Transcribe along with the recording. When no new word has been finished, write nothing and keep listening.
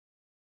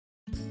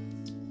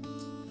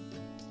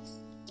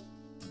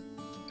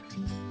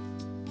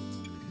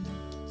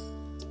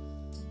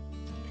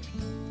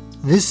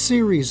This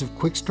series of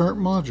QuickStart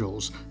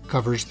modules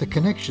covers the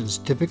connections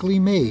typically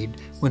made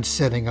when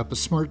setting up a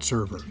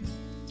SmartServer.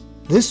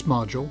 This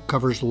module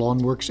covers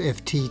LonWorks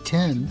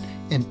FT10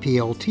 and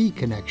PLT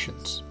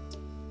connections.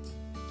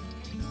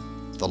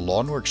 The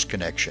LonWorks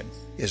connection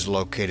is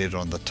located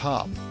on the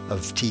top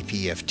of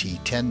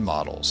TP-FT10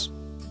 models.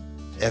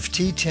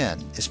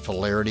 FT10 is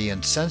polarity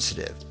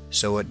insensitive,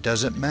 so it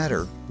doesn't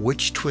matter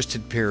which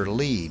twisted pair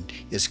lead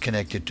is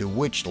connected to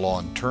which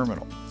LON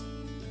terminal.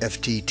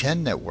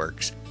 FT10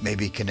 networks may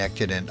be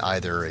connected in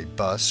either a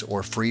bus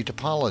or free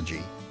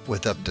topology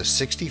with up to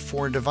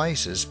 64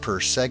 devices per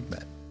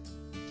segment.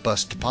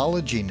 Bus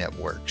topology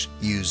networks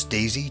use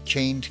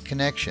daisy-chained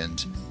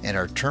connections and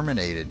are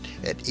terminated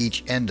at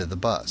each end of the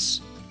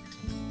bus.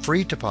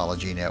 Free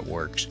topology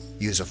networks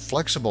use a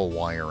flexible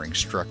wiring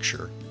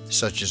structure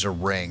such as a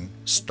ring,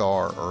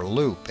 star, or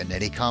loop in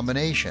any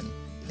combination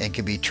and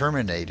can be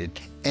terminated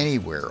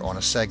anywhere on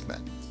a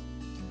segment.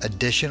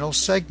 Additional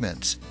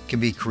segments can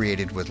be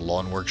created with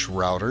LonWorks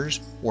routers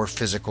or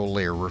physical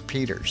layer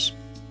repeaters.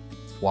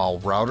 While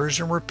routers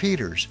and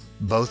repeaters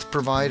both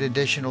provide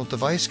additional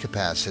device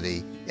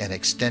capacity and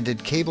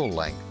extended cable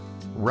length,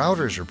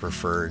 routers are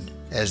preferred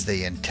as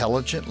they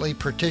intelligently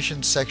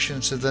partition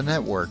sections of the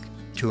network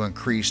to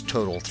increase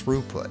total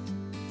throughput.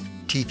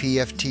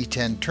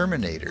 TP-FT10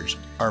 terminators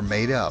are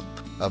made up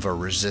of a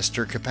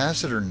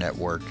resistor-capacitor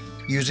network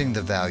using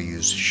the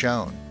values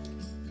shown.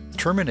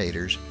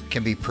 Terminators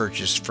can be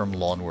purchased from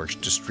LonWorks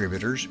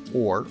distributors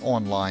or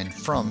online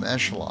from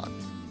Echelon.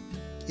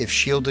 If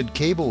shielded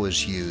cable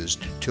is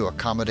used to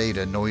accommodate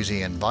a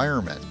noisy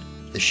environment,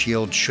 the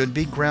shield should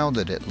be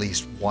grounded at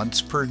least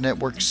once per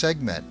network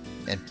segment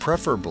and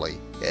preferably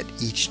at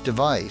each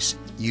device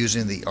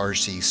using the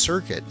RC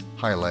circuit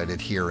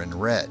highlighted here in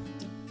red.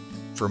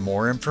 For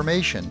more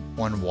information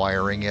on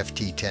wiring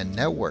FT10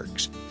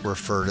 networks,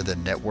 refer to the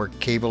Network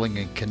Cabling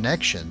and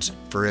Connections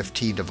for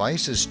FT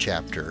Devices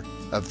chapter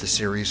of the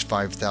Series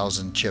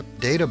 5000 chip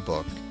data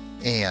book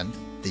and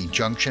the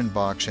Junction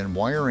Box and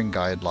Wiring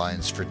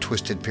Guidelines for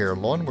Twisted Pair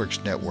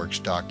LonWorks Networks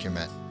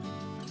document.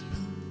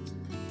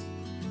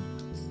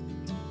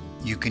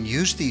 You can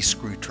use these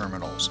screw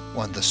terminals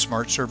on the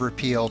SmartServer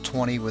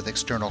PL20 with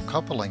external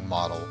coupling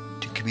model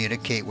to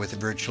communicate with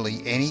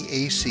virtually any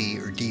AC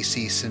or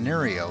DC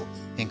scenario,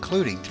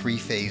 including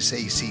three-phase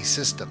AC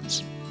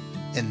systems.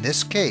 In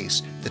this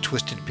case, the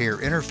twisted pair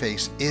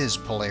interface is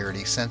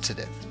polarity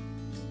sensitive.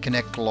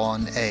 Connect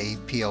LON A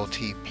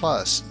PLT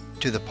Plus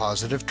to the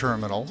positive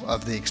terminal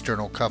of the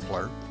external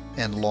coupler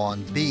and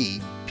LON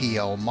B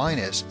PL-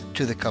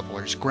 to the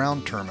coupler's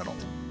ground terminal.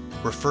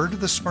 Refer to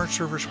the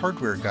SmartServer's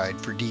hardware guide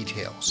for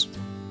details.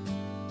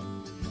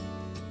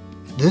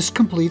 This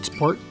completes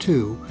Part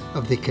 2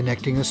 of the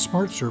Connecting a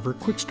SmartServer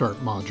QuickStart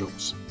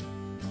modules.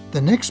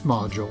 The next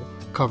module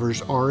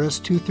covers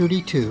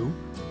RS-232,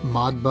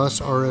 Modbus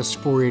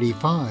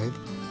RS-485,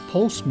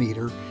 pulse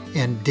meter,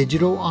 and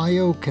digital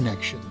I/O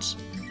connections.